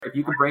if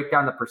you could break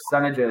down the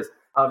percentages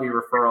of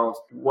your referrals,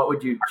 what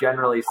would you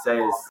generally say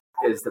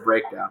is the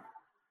breakdown?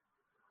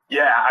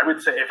 Yeah, I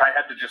would say if I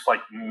had to just like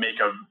make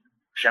a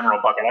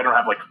general bucket, I don't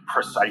have like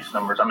precise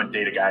numbers. I'm a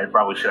data guy, I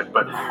probably should,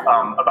 but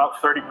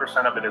about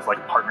 30% of it is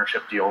like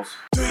partnership deals.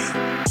 3,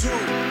 2,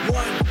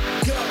 1,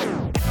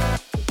 go.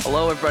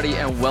 Hello, everybody,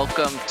 and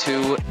welcome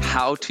to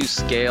How to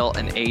Scale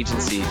an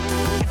Agency.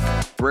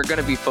 We're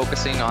going to be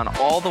focusing on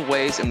all the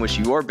ways in which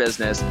your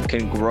business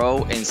can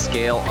grow and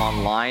scale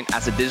online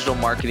as a digital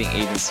marketing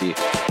agency.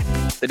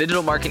 The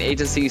digital marketing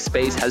agency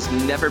space has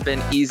never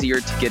been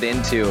easier to get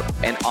into.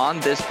 And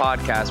on this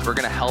podcast, we're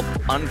going to help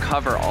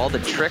uncover all the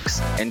tricks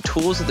and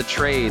tools of the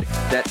trade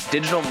that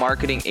digital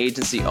marketing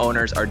agency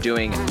owners are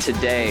doing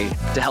today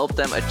to help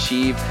them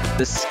achieve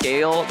the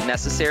scale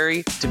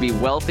necessary to be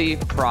wealthy,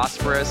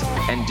 prosperous,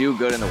 and do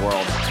good in the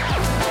world.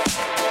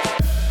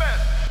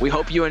 We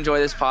hope you enjoy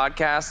this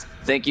podcast.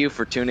 Thank you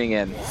for tuning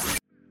in.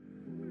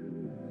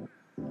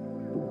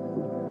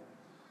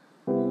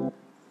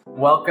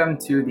 Welcome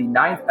to the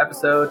 9th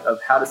episode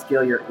of How to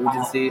Scale Your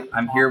Agency.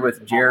 I'm here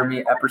with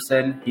Jeremy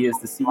Epperson. He is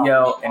the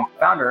CEO and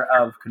founder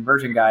of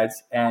Conversion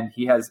Guides, and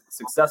he has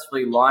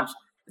successfully launched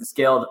and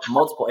scaled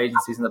multiple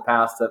agencies in the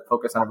past that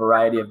focus on a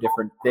variety of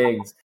different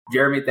things.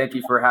 Jeremy, thank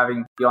you for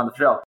having you on the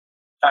show.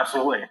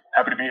 Absolutely.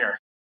 Happy to be here.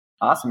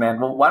 Awesome, man.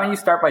 Well, why don't you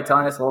start by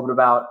telling us a little bit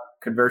about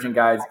Conversion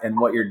Guides and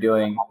what you're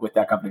doing with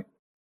that company?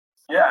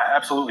 Yeah,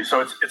 absolutely. So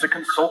it's a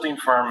consulting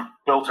firm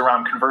built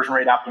around conversion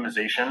rate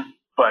optimization.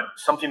 But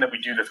something that we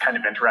do that's kind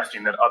of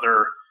interesting that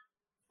other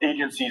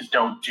agencies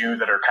don't do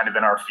that are kind of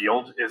in our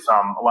field is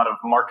a lot of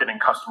marketing,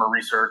 customer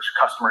research,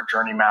 customer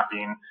journey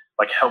mapping,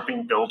 like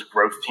helping build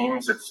growth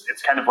teams. It's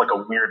kind of like a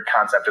weird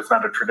concept. It's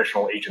not a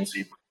traditional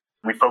agency.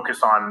 We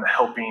focus on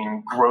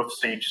helping growth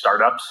stage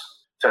startups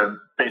to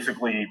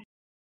basically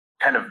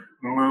kind of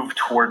move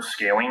towards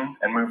scaling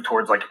and move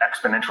towards like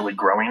exponentially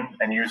growing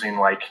and using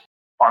like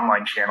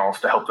online channels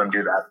to help them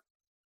do that.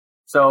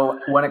 So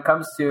when it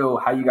comes to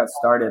how you got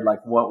started,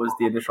 like what was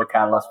the initial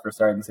catalyst for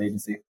starting this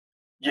agency?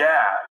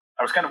 Yeah,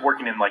 I was kind of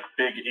working in like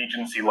big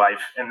agency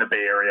life in the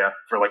Bay Area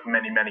for like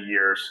many, many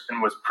years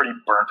and was pretty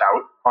burnt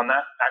out on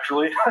that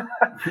actually.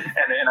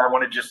 and I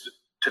wanted just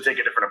to take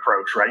a different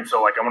approach, right?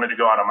 So like I wanted to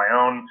go out on my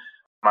own.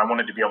 I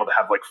wanted to be able to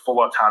have like full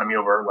autonomy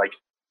over like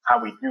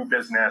how we do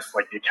business,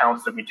 like the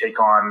accounts that we take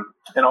on,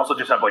 and also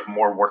just have like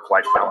more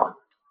work-life balance.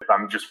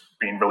 I'm just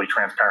being really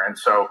transparent.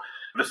 So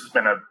this has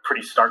been a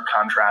pretty stark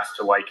contrast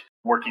to like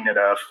working at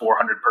a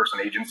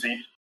 400-person agency.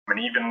 And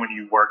even when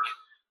you work,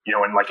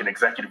 in like an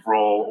executive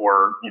role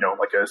or,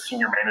 like a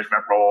senior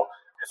management role,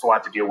 it's a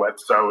lot to deal with.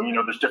 So,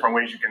 there's different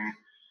ways you can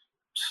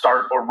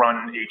start or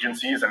run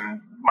agencies. And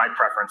my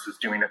preference is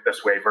doing it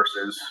this way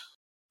versus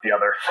the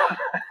other.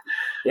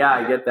 Yeah,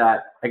 I get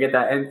that.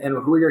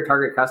 And who are your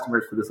target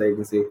customers for this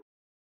agency?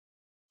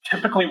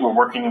 Typically, we're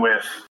working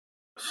with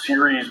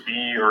Series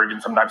B or even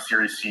sometimes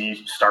Series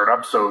C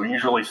startups. So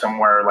usually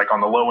somewhere like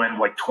on the low end,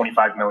 like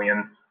 25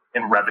 million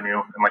in revenue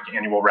and like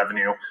annual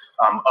revenue,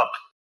 up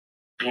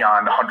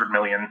beyond 100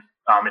 million.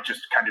 It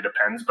just kind of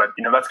depends. But,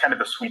 that's kind of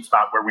the sweet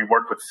spot where we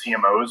work with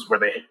CMOs where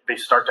they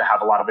start to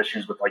have a lot of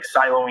issues with like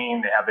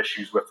siloing. They have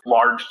issues with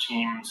large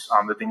teams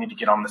that they need to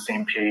get on the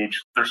same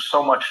page. There's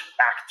so much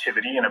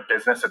activity in a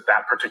business at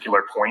that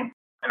particular point.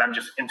 And I'm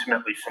just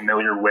intimately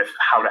familiar with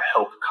how to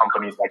help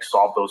companies like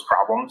solve those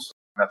problems.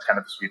 That's kind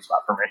of the sweet spot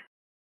for me.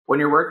 When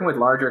you're working with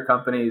larger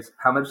companies,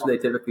 how much do they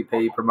typically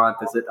pay you per month?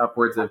 Is it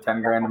upwards of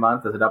 10 grand a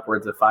month? Is it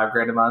upwards of 5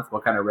 grand a month?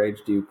 What kind of range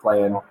do you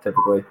play in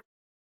typically?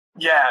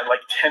 Yeah, like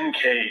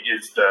 10K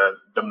is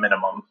the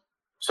minimum.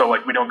 So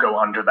like we don't go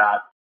under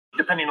that.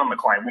 Depending on the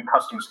client, we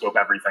custom scope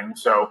everything.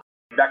 So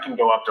that can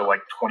go up to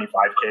like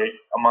 25K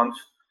a month.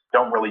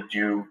 Don't really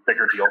do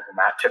bigger deals than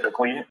that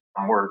typically.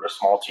 We're a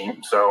small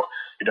team, so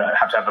you don't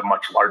have to have a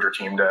much larger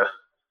team to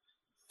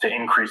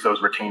increase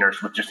those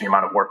retainers with just the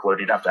amount of workload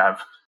you'd have to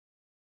have.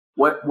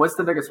 What's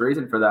the biggest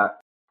reason for that?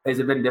 Has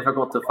it been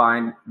difficult to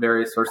find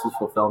various sources of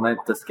fulfillment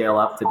to scale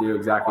up to do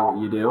exactly what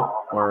you do?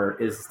 Or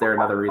is there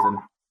another reason?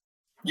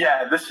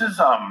 Yeah, this is,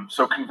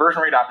 so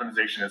conversion rate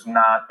optimization is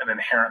not an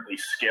inherently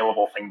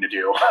scalable thing to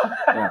do.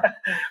 Yeah.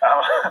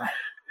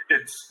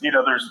 It's,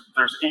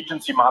 there's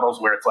agency models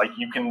where it's like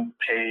you can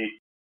pay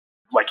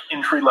like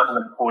entry-level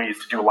employees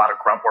to do a lot of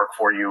grunt work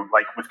for you.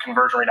 Like with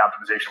conversion rate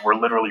optimization, we're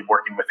literally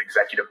working with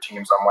executive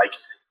teams on like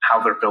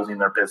how they're building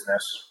their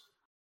business.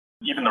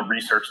 Even the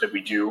research that we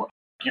do,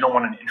 you don't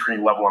want an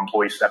entry-level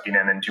employee stepping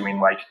in and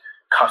doing like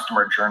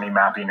customer journey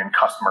mapping and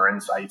customer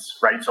insights,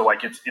 right? So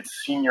like it's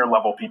senior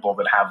level people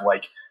that have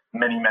like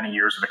many, many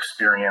years of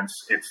experience.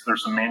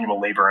 There's some manual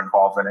labor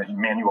involved in it,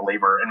 manual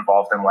labor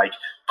involved in like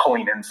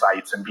pulling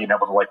insights and being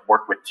able to like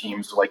work with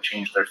teams to like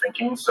change their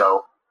thinking.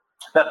 So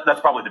that's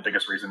probably the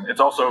biggest reason.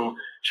 It's also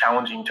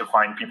challenging to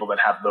find people that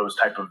have those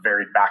type of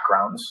varied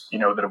backgrounds,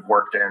 that have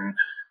worked in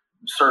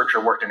search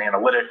or worked in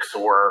analytics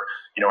or,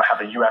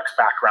 have a UX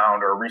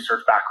background or a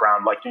research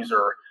background. Like these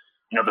are,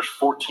 there's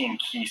 14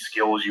 key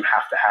skills you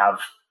have to have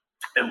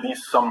at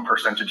least some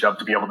percentage of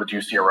to be able to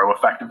do CRO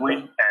effectively.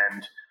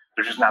 And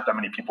there's just not that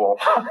many people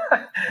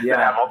that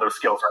have all those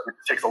skills, right?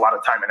 It takes a lot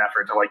of time and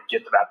effort to like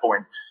get to that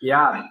point.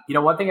 Yeah.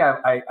 One thing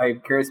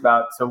I'm curious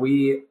about, so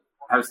we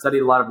have studied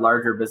a lot of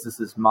larger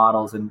businesses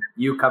models, and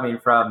you coming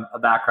from a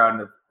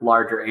background of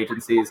larger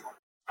agencies,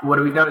 what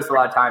we've noticed a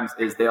lot of times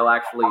is they'll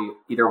actually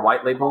either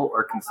white label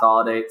or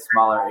consolidate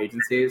smaller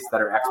agencies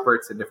that are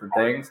experts in different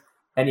things.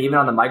 And even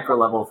on the micro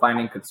level,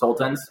 finding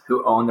consultants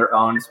who own their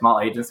own small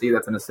agency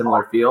that's in a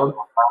similar field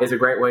is a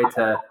great way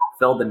to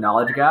fill the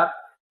knowledge gap.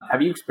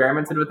 Have you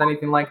experimented with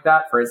anything like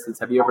that? For instance,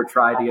 have you ever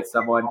tried to get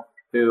someone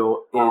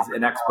who is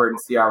an expert in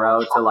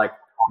CRO to like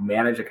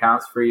manage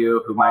accounts for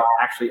you, who might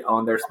actually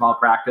own their small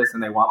practice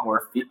and they want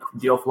more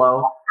deal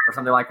flow or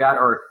something like that?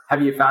 Or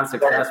have you found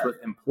success with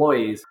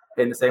employees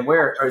in the same way,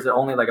 or is it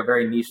only like a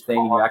very niche thing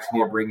and you actually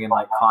need to bring in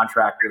like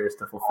contractors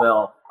to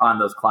fulfill on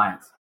those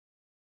clients?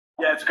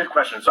 Yeah, it's a good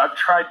question. So I've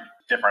tried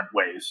different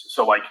ways.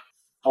 So like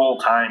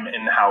full-time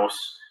in-house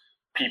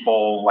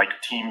people, like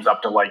teams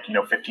up to like,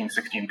 15,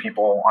 16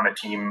 people on a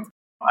team.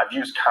 I've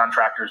used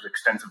contractors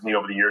extensively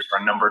over the years for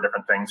a number of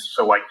different things.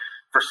 So like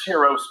for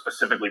CRO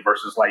specifically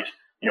versus like,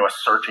 a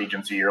search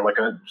agency or like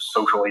a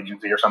social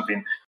agency or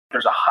something,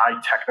 there's a high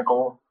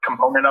technical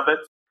component of it,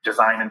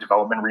 design and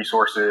development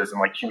resources and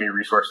like QA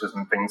resources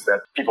and things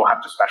that people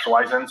have to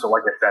specialize in. So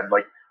like I said,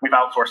 like we've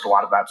outsourced a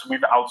lot of that. So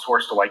we've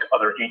outsourced to like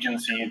other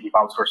agencies. We've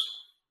outsourced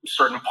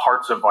certain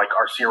parts of like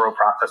our CRO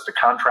process to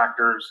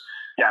contractors.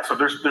 Yeah, so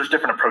there's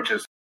different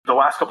approaches. The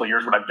last couple of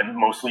years, what I've been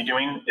mostly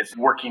doing is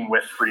working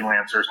with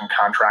freelancers and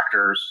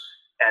contractors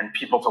and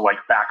people to like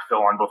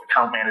backfill on both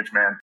account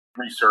management,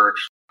 research,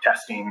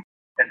 testing,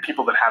 and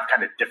people that have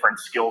kind of different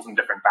skills and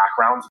different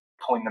backgrounds,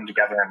 pulling them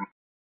together in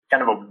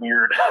kind of a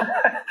weird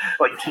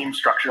like team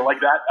structure like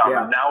that.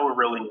 Now we're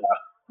really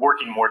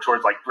working more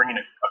towards like bringing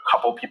a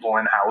couple people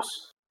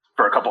in-house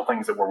for a couple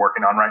things that we're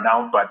working on right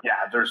now. But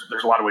yeah, there's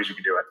a lot of ways you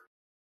can do it.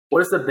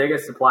 What is the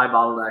biggest supply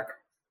bottleneck?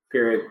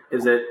 Period.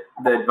 Is it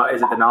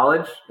the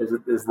knowledge?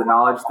 Is the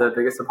knowledge the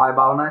biggest supply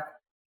bottleneck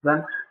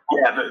then?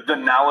 Yeah, the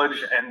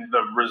knowledge and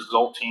the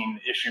resulting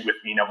issue with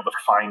being able to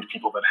find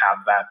people that have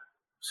that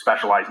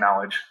specialized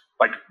knowledge,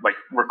 like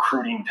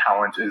recruiting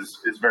talent is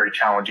very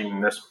challenging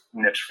in this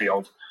niche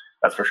field.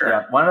 That's for sure.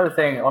 Yeah. One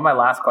of my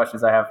last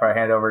questions I have before I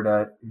hand over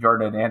to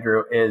Jordan and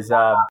Andrew is,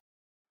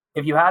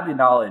 if you had the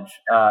knowledge,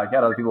 you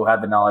had other people who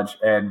had the knowledge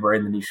and were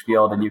in the niche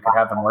field and you could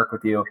have them work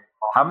with you,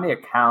 how many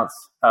accounts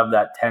of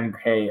that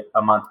 10K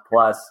a month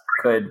plus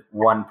could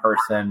one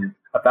person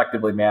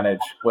effectively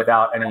manage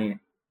without any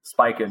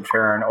spike in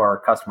churn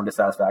or customer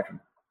dissatisfaction?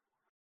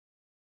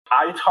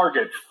 I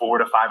target 4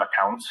 to 5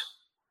 accounts.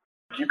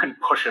 You can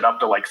push it up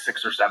to like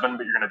 6 or 7,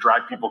 but you're going to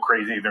drive people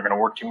crazy. They're going to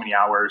work too many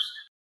hours.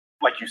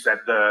 Like you said,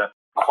 the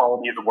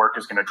quality of the work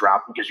is going to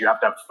drop because you have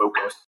to have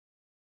focus,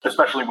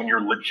 especially when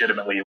you're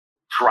legitimately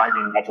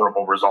driving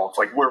measurable results.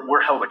 Like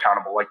we're held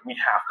accountable. Like we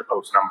have to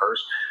post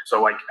numbers.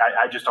 So like,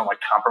 I just don't like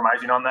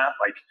compromising on that.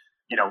 Like,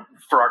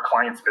 for our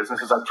clients'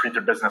 businesses, I treat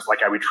their business like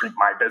I would treat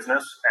my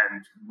business,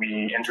 and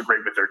we integrate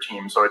with their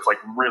team. So it's like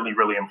really,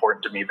 really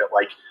important to me that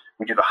like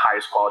we do the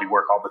highest quality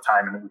work all the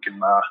time and we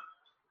can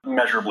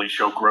measurably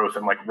show growth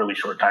in like really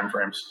short time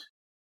frames.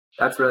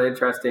 That's really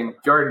interesting.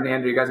 Jordan,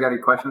 Andrew, you guys got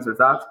any questions or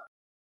thoughts?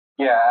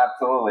 Yeah,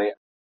 absolutely.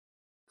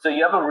 So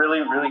you have a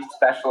really, really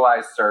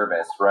specialized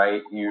service,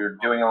 right? You're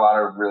doing a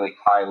lot of really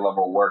high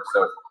level work.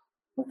 So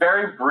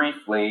very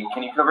briefly,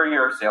 can you cover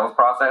your sales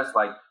process?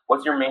 Like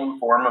what's your main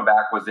form of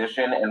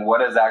acquisition and what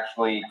does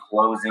actually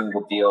closing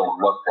the deal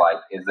look like?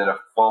 Is it a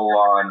full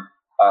on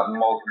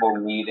multiple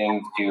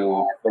meetings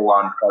to full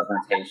on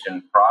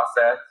presentation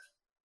process?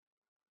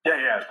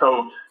 Yeah.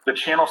 So the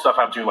channel stuff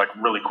I'll do like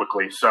really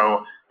quickly.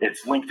 So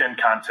it's LinkedIn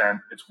content,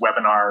 it's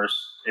webinars,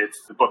 it's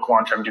the book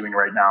launch I'm doing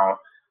right now,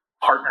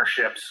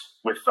 partnerships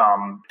with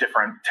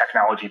different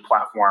technology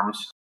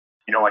platforms.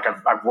 Like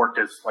I've worked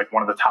as like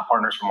one of the top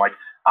partners from like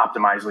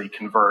Optimizely,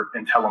 Convert,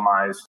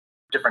 Intellimise,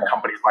 different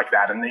companies like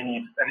that, and they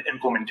need an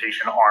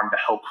implementation arm to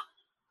help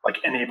like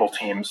enable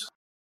teams.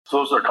 So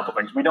those are a couple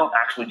things. We don't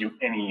actually do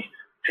any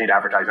paid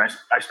advertising.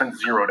 I spend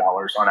 $0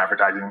 on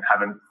advertising,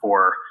 haven't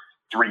for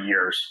 3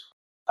 years.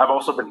 I've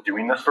also been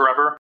doing this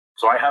forever.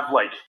 So I have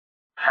like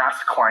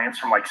past clients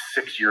from like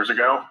 6 years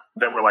ago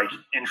that were like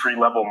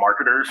entry-level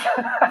marketers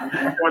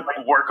that would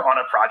like work on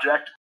a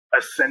project,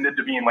 ascended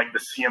to being like the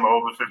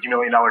CMO of a $50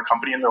 million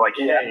company. And they're like,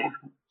 hey,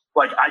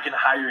 like I can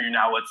hire you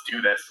now. Let's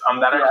do this.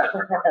 That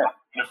actually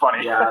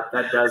funny. Yeah,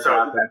 that does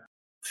happen.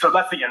 So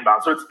that's the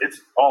inbound. So it's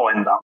all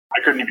inbound.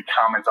 I couldn't even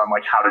comment on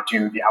like how to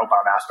do the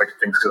outbound aspect of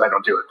things because I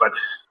don't do it. But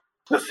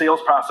the sales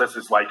process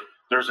is like,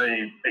 there's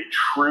a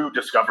true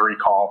discovery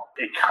call,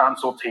 a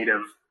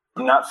consultative,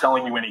 I'm not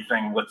selling you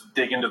anything. Let's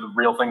dig into the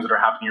real things that are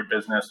happening in your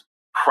business,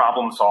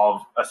 problem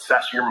solve,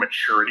 assess your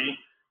maturity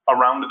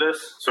around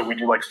this. So we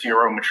do like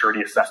CRO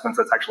maturity assessments.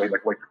 That's actually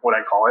like what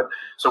I call it.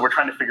 So we're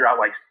trying to figure out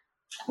like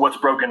what's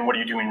broken, what are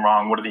you doing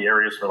wrong, what are the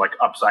areas for like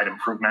upside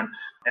improvement.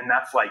 And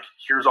that's like,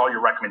 here's all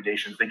your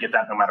recommendations. They get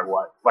that no matter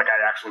what. Like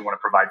I actually want to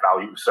provide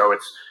value. So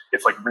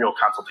it's like real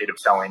consultative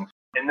selling.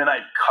 And then I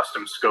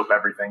custom scope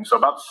everything. So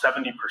about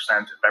 70%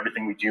 of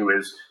everything we do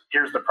is,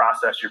 here's the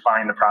process, you're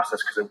buying the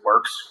process because it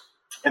works.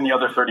 And the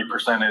other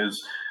 30%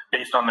 is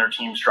based on their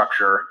team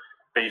structure,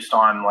 based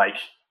on like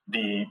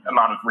the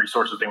amount of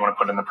resources they want to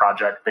put in the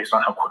project, based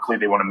on how quickly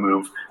they want to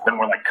move. Then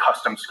we're like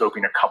custom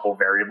scoping a couple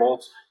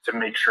variables to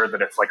make sure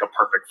that it's like a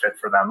perfect fit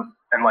for them.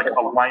 And like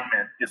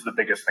alignment is the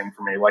biggest thing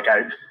for me. Like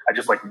I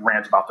just like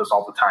rant about this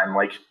all the time.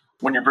 Like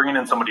when you're bringing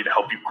in somebody to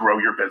help you grow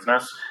your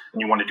business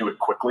and you want to do it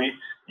quickly,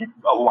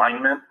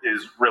 alignment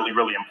is really,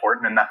 really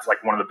important. And that's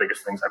like one of the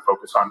biggest things I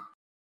focus on.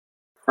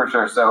 For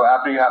sure. So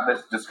after you have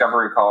this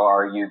discovery call,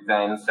 are you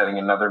then setting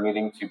another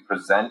meeting to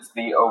present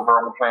the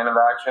overall plan of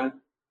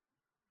action?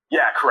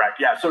 Yeah, correct.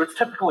 Yeah. So it's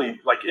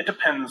typically like, it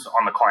depends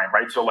on the client,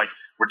 right? So like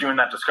we're doing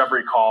that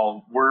discovery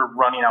call, we're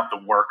running out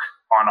the work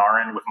on our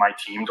end with my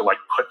team to like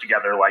put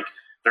together like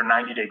their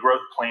 90-day growth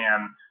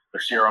plan,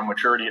 their CRO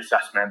maturity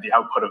assessment, the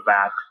output of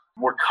that.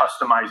 We're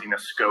customizing a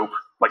scope,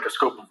 like a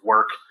scope of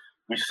work.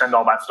 We send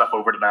all that stuff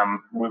over to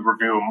them. We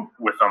review them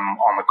with them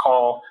on the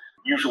call.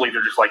 Usually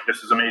they're just like, this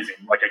is amazing.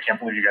 Like, I can't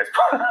believe you guys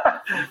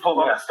pulled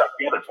all that stuff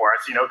together for us,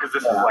 because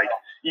this is like,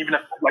 even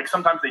if like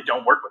sometimes they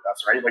don't work with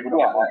us, right? Like,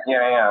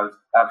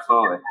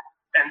 absolutely.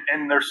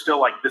 And they're still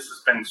like, this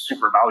has been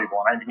super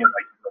valuable. And I get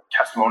like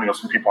testimonials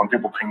from people and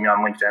people ping me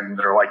on LinkedIn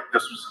that are like,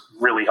 this was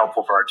really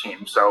helpful for our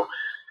team. So,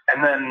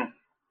 and then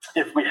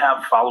if we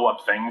have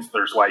follow-up things,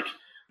 there's like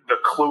the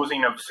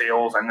closing of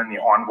sales and then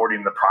the onboarding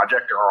of the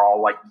project are all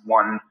like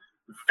one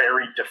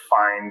very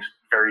defined,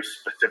 very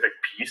specific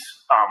piece.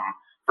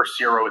 For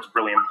CRO, it's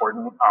really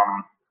important.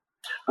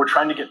 We're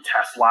trying to get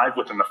tests live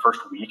within the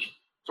first week.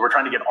 So we're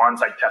trying to get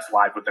on-site tests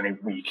live within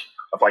a week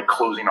of like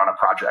closing on a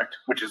project,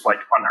 which is like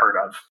unheard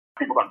of.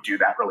 People don't do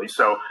that really.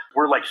 So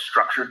we're like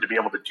structured to be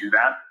able to do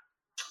that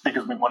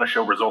because we want to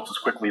show results as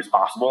quickly as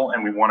possible.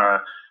 And we want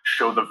to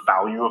show the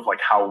value of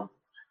like how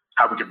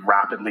we could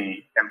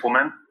rapidly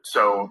implement.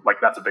 So like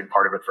that's a big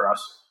part of it for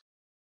us.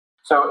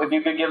 So if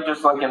you could give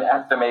just like an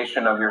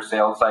estimation of your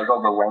sales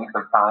cycle, the length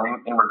of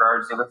time in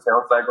regards to the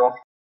sales cycle.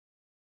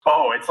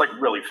 Oh, it's like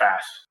really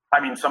fast. I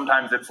mean,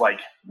 sometimes it's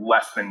like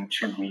less than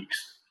 2 weeks.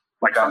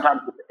 Like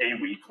sometimes it's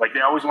a week. Like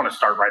they always want to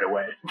start right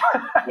away.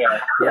 Yeah.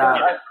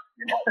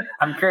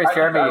 I'm curious,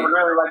 Jeremy. I would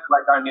really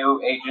like our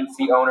new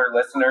agency owner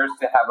listeners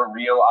to have a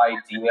real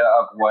idea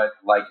of what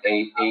like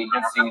a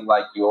agency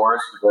like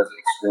yours who does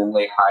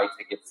extremely high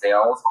ticket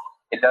sales.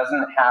 It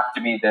doesn't have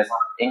to be this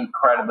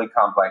incredibly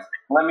complex.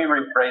 Let me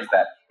rephrase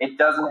that. It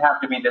doesn't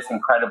have to be this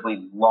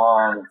incredibly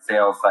long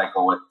sales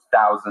cycle with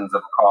thousands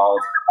of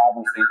calls.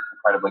 Obviously, it's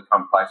incredibly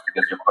complex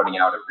because you're putting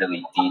out a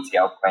really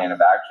detailed plan of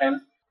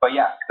action. But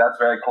yeah, that's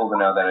very cool to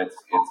know that it's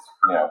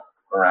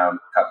around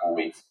a couple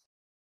weeks.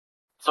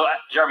 So,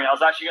 Jeremy, I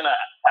was actually going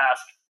to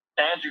ask,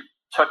 Andrew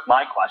took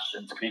my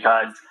questions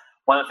because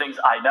one of the things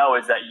I know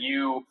is that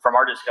you, from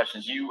our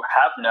discussions, you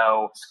have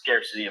no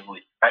scarcity of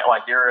lead, right?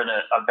 Like you're in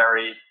a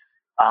very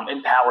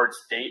empowered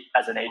state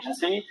as an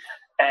agency.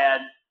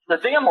 And the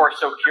thing I'm more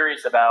so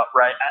curious about,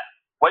 right,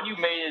 when you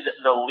made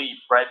the leap,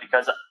 right,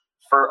 because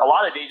for a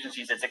lot of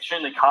agencies, it's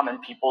extremely common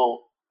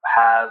people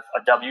have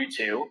a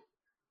W-2.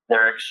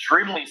 They're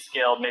extremely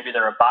skilled. Maybe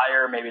they're a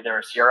buyer, maybe they're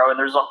a CRO, and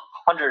there's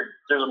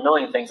a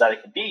million things that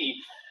it could be.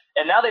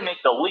 And now they make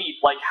the leap.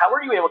 Like, how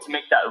are you able to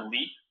make that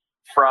leap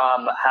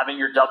from having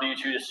your W-2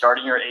 to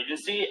starting your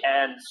agency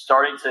and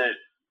starting to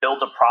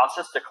build a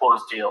process to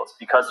close deals?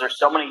 Because there's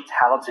so many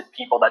talented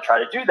people that try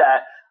to do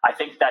that. I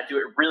think that do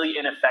it really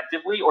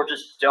ineffectively or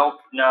just don't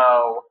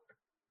know,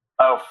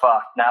 oh,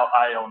 fuck, now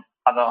I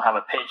don't have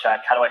a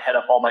paycheck. How do I head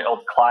up all my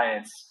old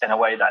clients in a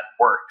way that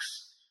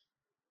works?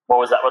 What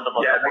was that? What did it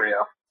look like for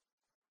you?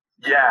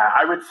 Yeah,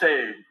 I would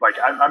say, like,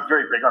 I'm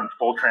very big on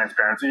full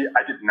transparency.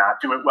 I did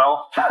not do it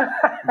well.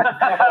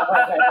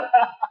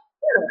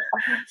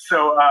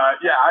 So,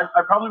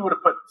 I probably would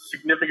have put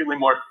significantly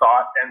more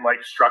thought and,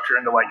 like, structure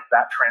into, like,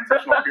 that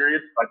transitional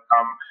period.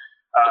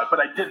 But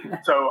I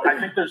didn't. So I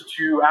think there's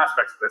two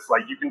aspects of this.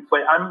 Like, you can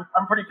play,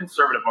 I'm pretty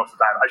conservative most of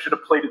the time. I should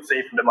have played it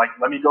safe and been like,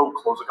 let me go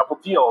close a couple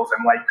deals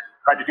and, like,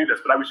 try to do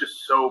this. But I was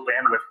just so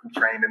bandwidth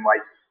constrained and,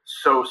 like,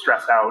 so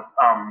stressed out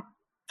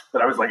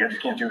that I was like, I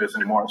just can't do this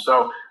anymore.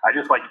 So I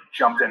just like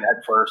jumped in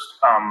head first.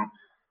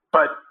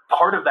 But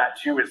part of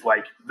that too is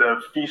like the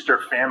feast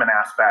or famine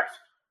aspect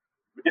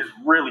is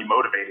really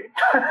motivating.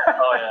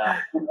 Oh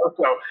yeah.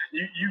 So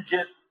you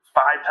get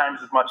 5 times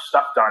as much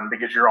stuff done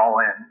because you're all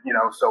in,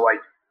 So like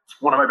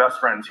one of my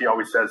best friends, he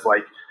always says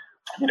like,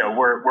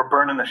 we're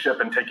burning the ship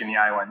and taking the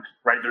island,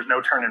 right? There's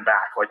no turning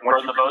back. Like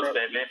once burn the boats,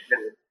 baby.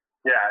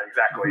 Yeah,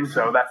 exactly.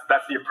 So that's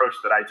the approach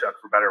that I took,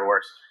 for better or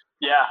worse.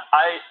 Yeah,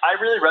 I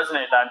really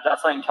resonate with that.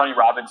 That's something Tony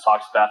Robbins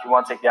talks about. If you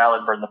want to take the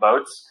island, burn the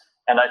boats.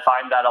 And I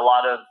find that a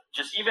lot of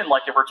just even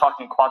like if we're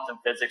talking quantum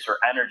physics or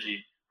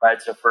energy,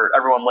 right? So for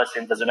everyone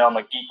listening, doesn't know I'm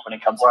a geek when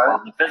it comes to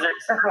quantum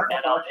physics and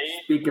NLP.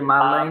 Speaking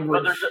my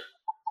language.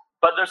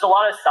 But there's a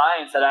lot of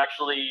science that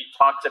actually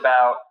talks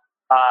about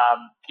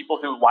people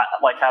who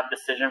like have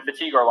decision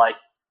fatigue or like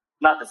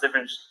not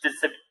decision,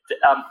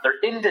 they're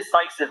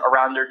indecisive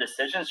around their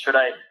decisions. Should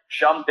I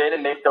jump in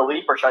and make the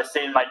leap or should I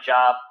stay in my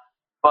job?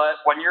 But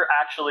when you're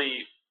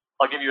actually,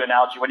 I'll give you an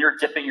analogy, when you're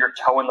dipping your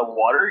toe in the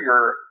water,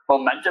 your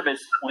momentum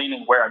is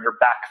leaning where? On your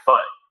back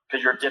foot,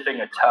 because you're dipping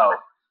a toe.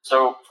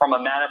 So from a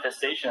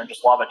manifestation or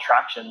just law of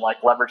attraction,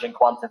 like leveraging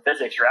quantum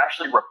physics, you're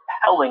actually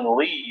repelling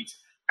leads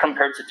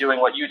compared to doing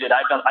what you did.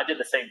 I did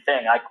the same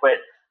thing. I quit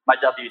my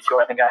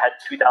W-2. I think I had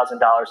 $2,000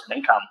 in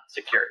income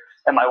secured.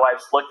 And my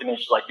wife's looked at me and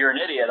she's like, "You're an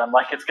idiot." I'm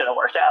like, "It's going to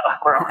work out.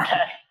 We're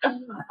okay."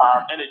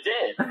 And it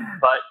did. And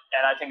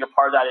I think a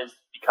part of that is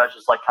because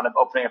just like kind of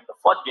opening up the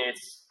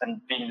floodgates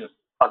and being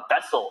a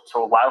vessel to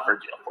allow for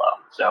deal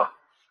flow. So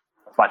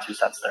that's my 2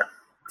 cents there.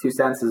 2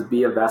 cents is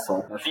be a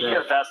vessel. That's be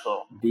a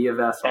vessel. Be a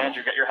vessel.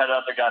 Andrew, get your head out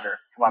of the gutter.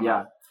 Come on,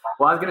 man.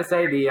 Well, I was going to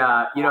say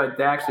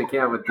they actually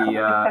came up with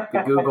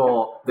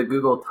the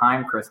Google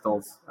time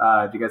crystals.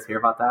 Did you guys hear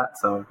about that?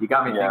 So you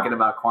got me thinking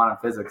about quantum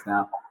physics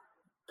now.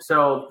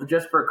 So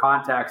just for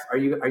context, are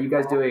you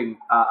guys doing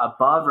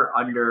above or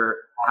under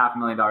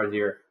 $500,000 a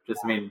year? Just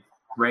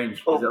range.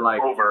 Is it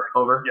like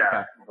over? Yeah.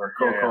 Okay. Over.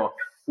 Cool.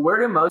 Where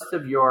do most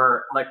of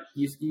your, like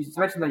you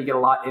mentioned that you get a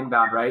lot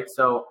inbound, right?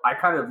 So I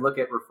kind of look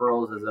at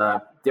referrals as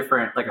a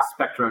different, like a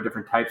spectrum of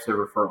different types of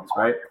referrals,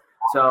 right?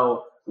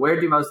 So where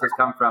do most of those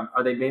come from?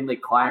 Are they mainly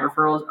client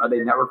referrals? Are they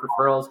network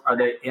referrals? Are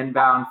they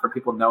inbound for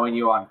people knowing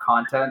you on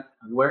content?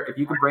 Where, if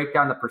you could break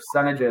down the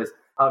percentages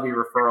of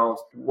your referrals,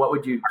 what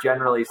would you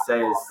generally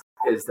say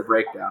is the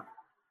breakdown?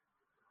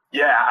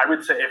 Yeah, I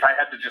would say if I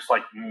had to just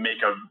like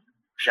make a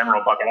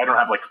general bucket, I don't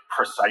have like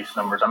precise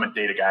numbers. I'm a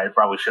data guy. I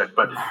probably should,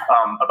 but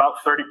about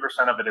 30%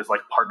 of it is like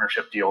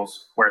partnership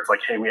deals where it's like,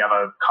 hey, we have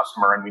a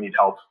customer and we need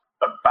help.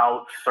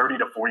 About 30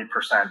 to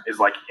 40% is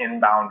like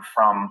inbound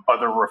from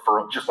other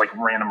referral, just like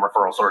random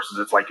referral sources.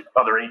 It's like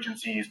other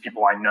agencies,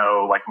 people I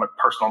know, like my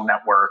personal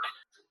network,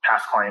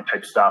 past client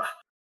type stuff.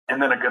 And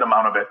then a good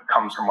amount of it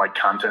comes from like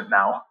content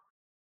now.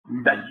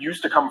 Mm-hmm. That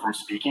used to come from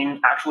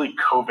speaking. Actually,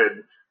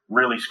 COVID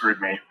really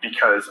screwed me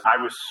because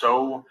I was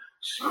so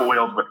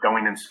spoiled with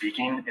going and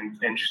speaking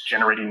and just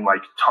generating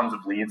like tons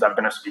of leads. I've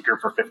been a speaker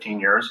for 15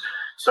 years.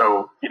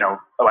 So,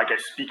 like I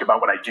speak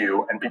about what I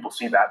do and people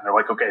see that and they're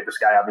like, okay, this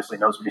guy obviously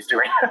knows what he's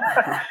doing.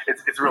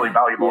 It's really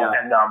valuable. Yeah.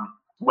 And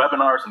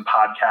webinars and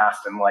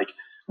podcasts and like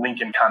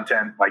LinkedIn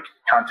content, like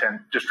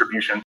content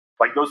distribution,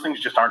 like those things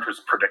just aren't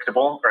as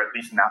predictable, or at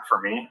least not for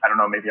me. I don't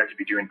know, maybe I could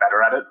be doing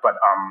better at it, but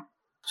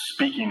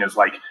speaking is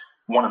like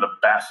one of the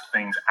best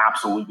things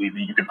absolutely that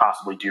you could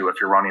possibly do if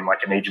you're running like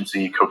an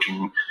agency,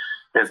 coaching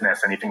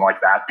business, anything like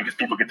that, because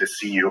people get to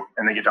see you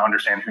and they get to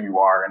understand who you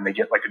are and they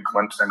get like a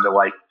glimpse into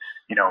like,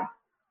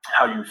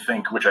 how you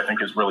think, which I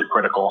think is really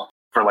critical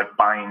for like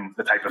buying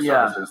the type of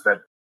services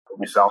that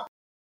we sell.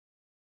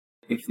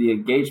 If the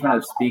engagement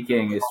of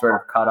speaking is sort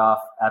of cut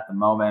off at the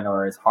moment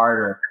or is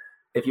harder,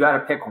 if you had to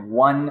pick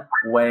one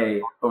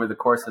way over the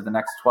course of the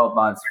next 12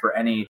 months for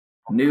any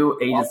new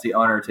agency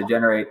owner to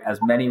generate as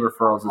many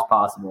referrals as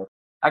possible,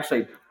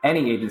 actually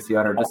any agency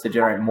owner just to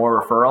generate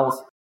more referrals,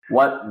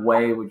 what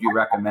way would you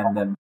recommend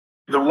them?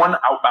 The one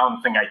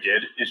outbound thing I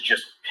did is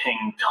just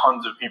ping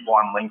tons of people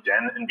on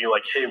LinkedIn and be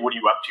like, hey, what are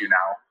you up to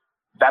now?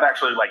 That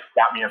actually like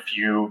got me a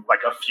few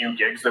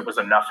gigs that was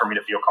enough for me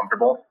to feel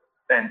comfortable.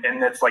 And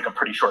it's like a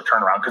pretty short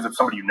turnaround because it's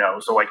somebody you know.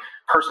 So like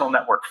personal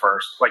network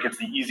first, like it's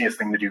the easiest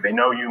thing to do. They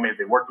know you, maybe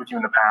they worked with you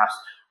in the past,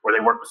 or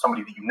they work with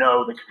somebody that you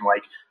know that can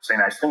like say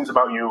nice things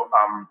about you.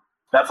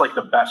 That's like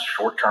the best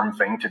short-term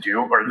thing to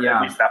do, or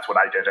at least that's what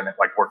I did, and it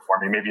like worked for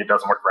me. Maybe it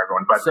doesn't work for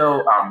everyone, but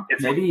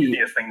it's the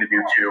easiest thing to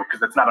do too,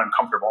 because it's not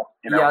uncomfortable.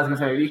 Yeah, I was gonna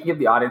say, maybe you can give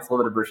the audience a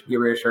little bit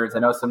of reassurance. I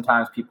know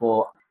sometimes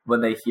people,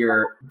 when they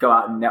hear go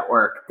out and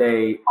network,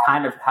 they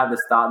kind of have this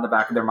thought in the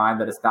back of their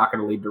mind that it's not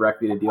going to lead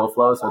directly to deal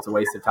flow, so it's a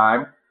waste of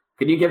time.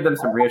 Could you give them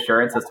some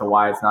reassurance as to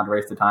why it's not a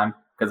waste of time?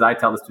 Because I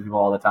tell this to people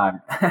all the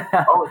time.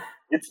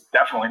 It's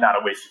definitely not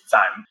a waste of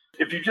time.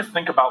 If you just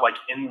think about like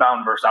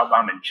inbound versus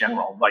outbound in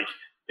general, like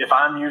if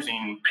I'm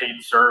using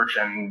paid search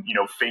and,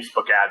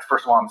 Facebook ads,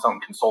 first of all, I'm selling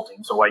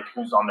consulting. So like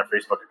who's on their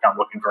Facebook account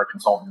looking for a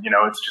consultant?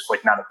 It's just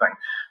like not a thing.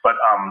 But,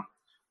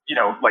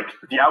 like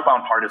the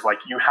outbound part is like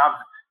you have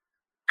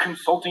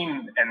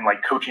consulting and like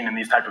coaching in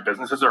these type of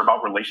businesses are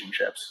about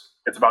relationships.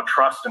 It's about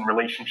trust and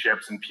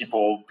relationships and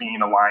people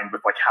being aligned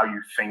with like how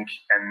you think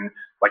and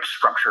like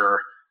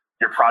structure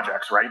your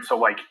projects, right? So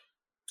like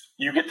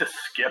you get to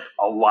skip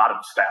a lot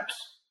of steps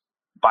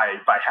by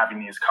having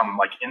these come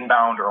like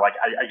inbound, or like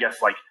I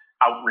guess like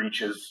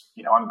outreach is,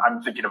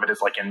 I'm thinking of it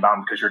as like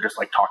inbound because you're just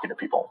like talking to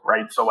people,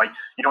 right? So like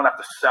you don't have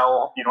to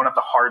sell, you don't have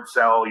to hard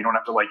sell, you don't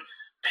have to like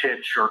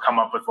pitch or come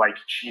up with like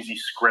cheesy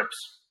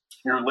scripts.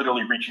 You're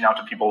literally reaching out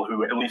to people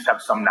who at least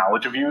have some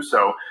knowledge of you.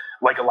 So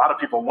like a lot of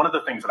people, one of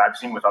the things that I've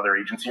seen with other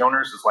agency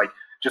owners is like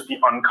just the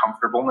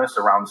uncomfortableness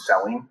around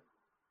selling,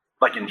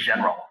 like in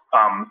general.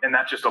 And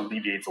that just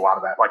alleviates a lot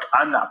of that. Like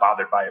I'm not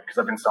bothered by it because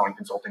I've been selling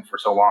consulting for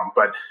so long,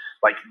 but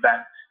like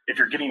that, if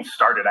you're getting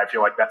started, I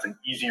feel like that's an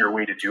easier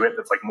way to do it.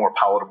 That's like more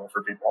palatable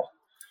for people.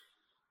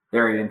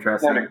 Very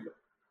interesting.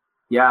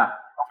 Yeah.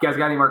 You guys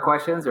got any more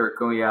questions, or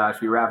can we,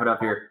 should we wrap it up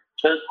here?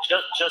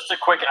 Just a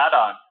quick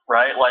add-on,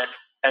 right? Like,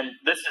 and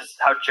this is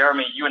how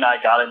Jeremy, you and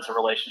I got into a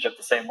relationship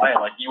the same way.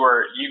 Like you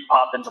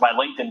popped into my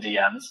LinkedIn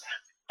DMs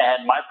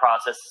And my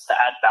process is to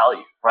add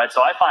value, right?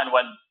 So I find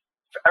when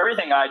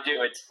everything I do,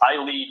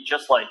 I lead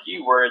just like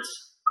you, where it's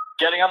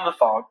getting on the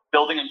phone,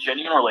 building a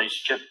genuine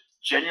relationship,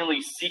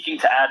 genuinely seeking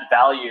to add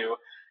value.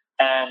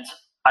 And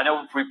I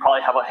know we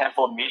probably have a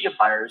handful of media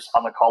buyers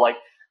on the call. Like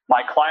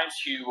my clients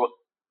who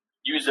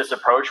use this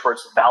approach where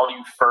it's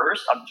value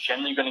first, I'm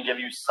genuinely going to give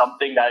you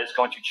something that is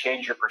going to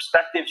change your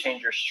perspective,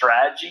 change your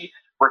strategy,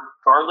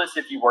 regardless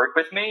if you work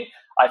with me.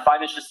 I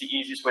find it's just the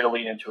easiest way to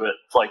lean into it,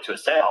 to a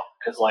sale,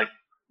 because like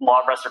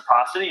law of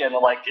reciprocity, and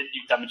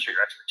you demonstrate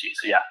your expertise.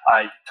 So yeah,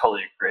 I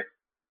totally agree.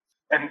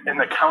 And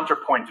the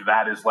counterpoint to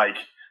that is like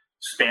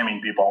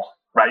spamming people,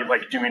 right?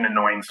 Like doing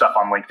annoying stuff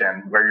on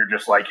LinkedIn where you're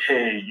just like,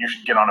 hey, you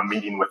should get on a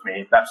meeting with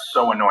me. That's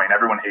so annoying.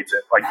 Everyone hates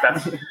it. Like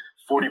that's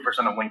 40%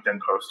 of LinkedIn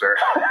poster.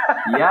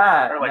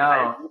 Yeah, or like, no.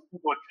 hey,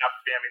 people stop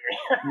spamming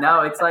me.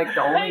 No, it's like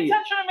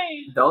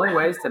the only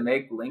ways to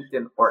make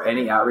LinkedIn or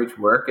any outreach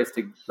work is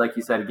to, like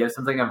you said, give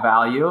something of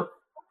value,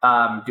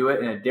 do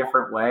it in a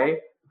different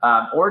way,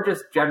 or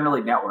just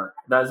generally network.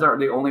 Those are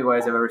the only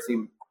ways I've ever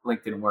seen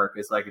LinkedIn work,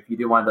 is like if you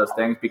do one of those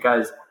things,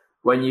 because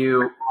when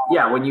you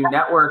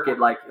network,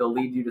 it'll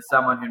lead you to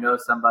someone who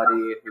knows somebody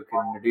who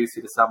can introduce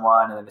you to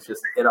someone, and then it's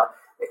just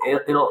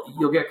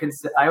you'll get.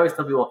 I always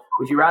tell people,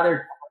 would you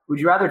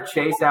rather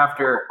chase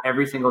after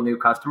every single new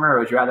customer, or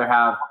would you rather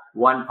have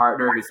one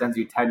partner who sends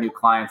you 10 new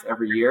clients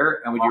every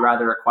year, and would you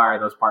rather acquire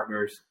those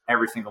partners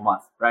every single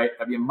month? Right?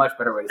 That'd be a much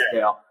better way to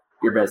scale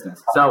your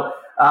business. So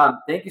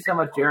thank you so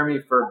much, Jeremy,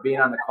 for being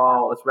on the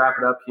call. Let's wrap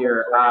it up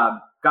here.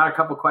 Got a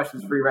couple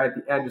questions for you right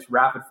at the end, just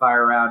rapid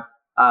fire round.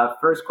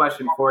 First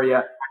question for you.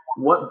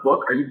 What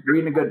book, are you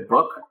reading a good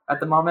book at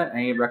the moment?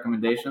 Any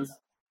recommendations?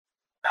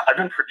 I've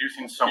been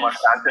producing so much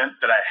content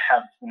that I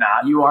have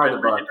not. You are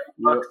the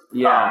book.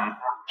 Yeah.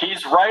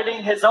 He's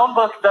writing his own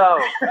book, though.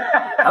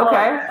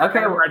 Okay.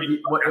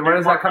 When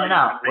is that coming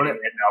out? When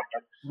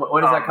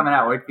is that coming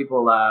out? Where can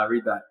people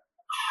read that?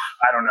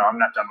 I don't know. I'm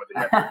not done with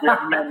it yet. We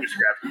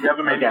have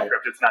a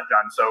manuscript. It's not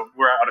done, so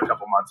we're out a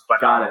couple months. But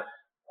Got it.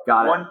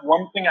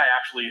 One thing I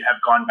actually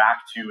have gone back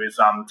to is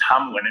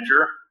Tom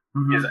Wininger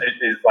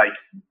is like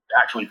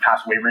actually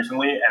passed away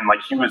recently, and like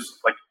he was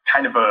like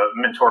kind of a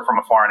mentor from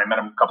afar, and I met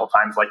him a couple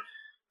times. Like,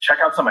 check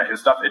out some of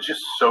his stuff. It's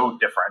just so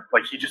different.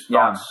 Like he just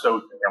thought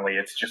so differently.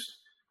 It's just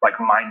like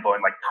mind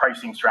blowing, like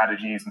pricing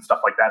strategies and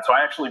stuff like that. So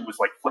I actually was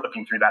like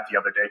flipping through that the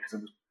other day because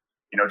it was,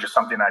 just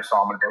something I saw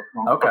on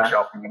the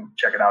bookshelf and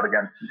check it out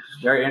again.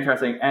 Very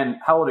interesting. And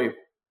how old are you?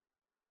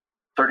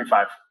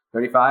 35.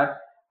 35.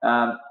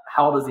 How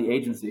old is the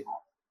agency?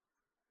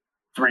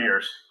 3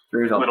 years.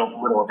 3 years old.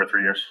 Little over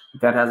 3 years.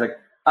 Fantastic.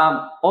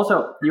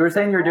 Also, you were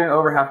saying you were doing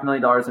over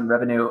 $500,000 in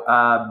revenue.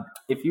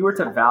 If you were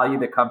to value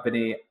the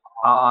company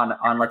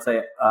on let's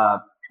say,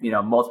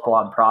 multiple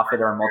on profit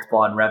or multiple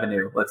on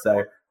revenue, let's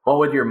say, what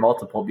would your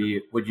multiple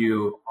be? Would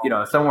you,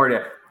 if someone were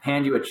to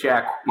hand you a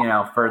check,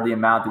 for the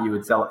amount that you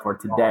would sell it for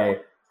today,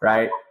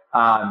 right?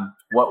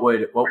 What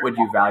would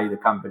you value the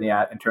company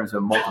at in terms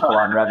of multiple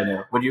on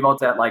revenue? Would you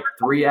multiply at like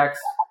 3x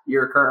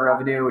your current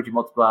revenue? Would you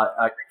multiply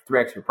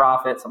 3x your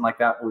profit, something like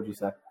that? What would you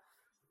say?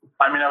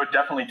 I mean, I would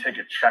definitely take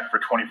a check for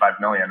 $25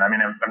 million. I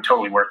mean, I'm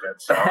totally worth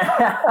it. So no,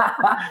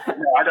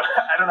 I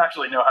don't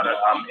actually know how to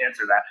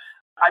answer that.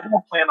 I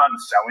don't plan on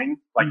selling.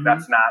 Like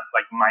that's not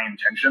like my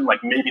intention. Like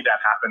maybe that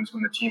happens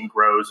when the team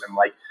grows, and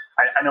like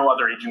I know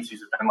other agencies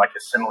have been like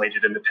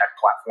assimilated into tech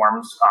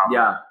platforms.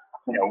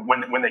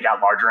 When they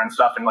got larger and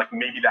stuff, and like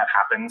maybe that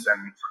happens.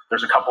 And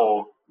there's a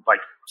couple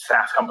like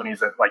SaaS companies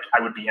that like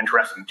I would be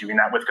interested in doing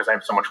that with because I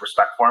have so much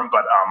respect for them.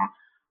 But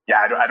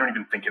I don't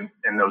even think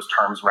in those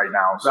terms right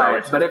now. So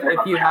right. But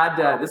if you had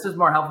to, this is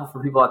more helpful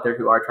for people out there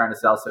who are trying to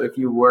sell. So if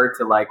you were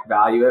to like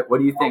value it, what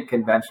do you think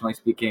conventionally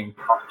speaking,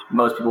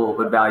 most people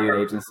would value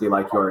an agency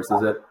like yours?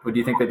 Would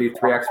you think they do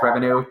 3x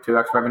revenue,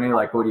 2x revenue?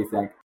 Like, what do you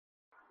think?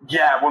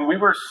 Yeah. When we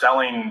were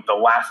selling the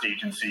last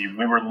agency,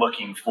 we were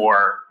looking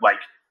for like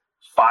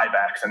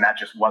 5x, and that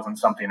just wasn't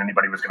something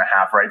anybody was going to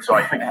have, right? So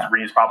I think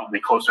 3 is probably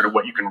closer to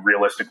what you can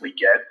realistically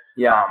get.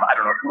 Yeah. I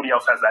don't know if anybody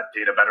else has that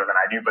data better than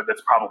I do, but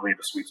that's probably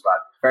the sweet spot.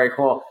 Very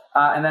cool.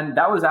 And then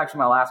that was actually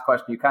my last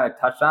question. You kind of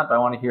touched on it, but I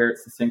want to hear it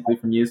succinctly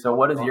from you. So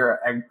what is your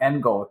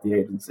end goal with the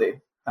agency?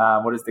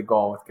 What is the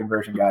goal with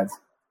Conversion Guides?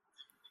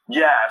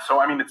 Yeah.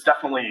 So, I mean, it's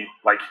definitely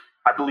like,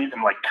 I believe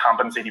in like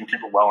compensating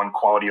people well in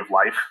quality of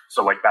life.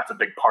 So like, that's a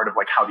big part of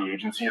like how the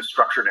agency is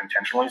structured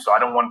intentionally. So I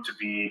don't want to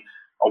be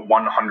a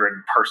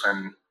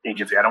 100-person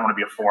agency. I don't want to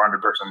be a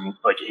 400-person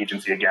like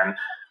agency again.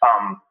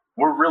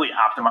 We're really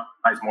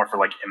optimized more for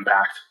like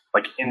impact,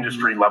 like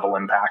industry level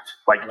impact,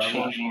 like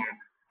changing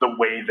the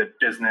way that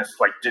business,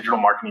 like digital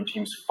marketing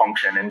teams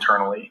function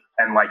internally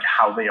and like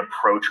how they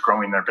approach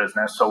growing their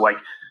business. So like,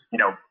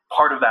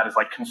 part of that is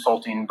like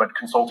consulting, but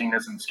consulting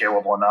isn't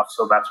scalable enough.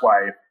 So that's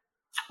why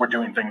we're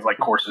doing things like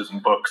courses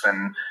and books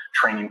and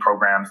training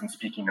programs and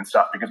speaking and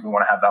stuff, because we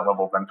want to have that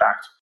level of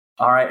impact.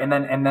 All right. And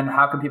then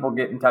how can people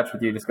get in touch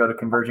with you? Just go to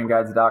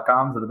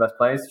conversionguides.com. Is the best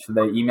place? Should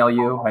they email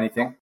you?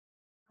 Anything?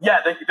 Yeah,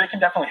 they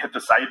can definitely hit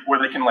the site, where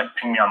they can like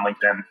ping me on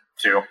LinkedIn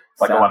too.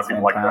 Like a lot of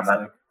people like doing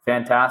that.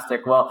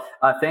 Fantastic. Well,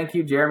 thank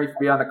you, Jeremy, for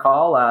being on the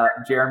call.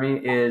 Jeremy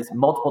is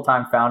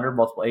multiple-time founder,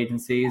 multiple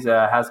agencies,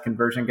 has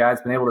Conversion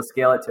Guides, been able to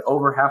scale it to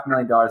over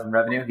 $500,000 in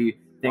revenue. He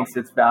thinks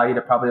it's valued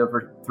at probably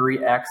over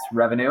 3x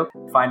revenue.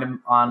 Find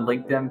him on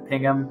LinkedIn,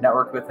 ping him,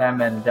 network with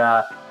him, and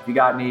if you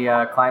got any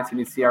clients who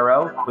need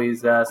CRO,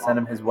 please send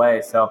them his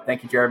way. So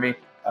thank you, Jeremy.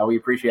 We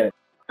appreciate it.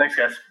 Thanks,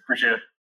 guys. Appreciate it.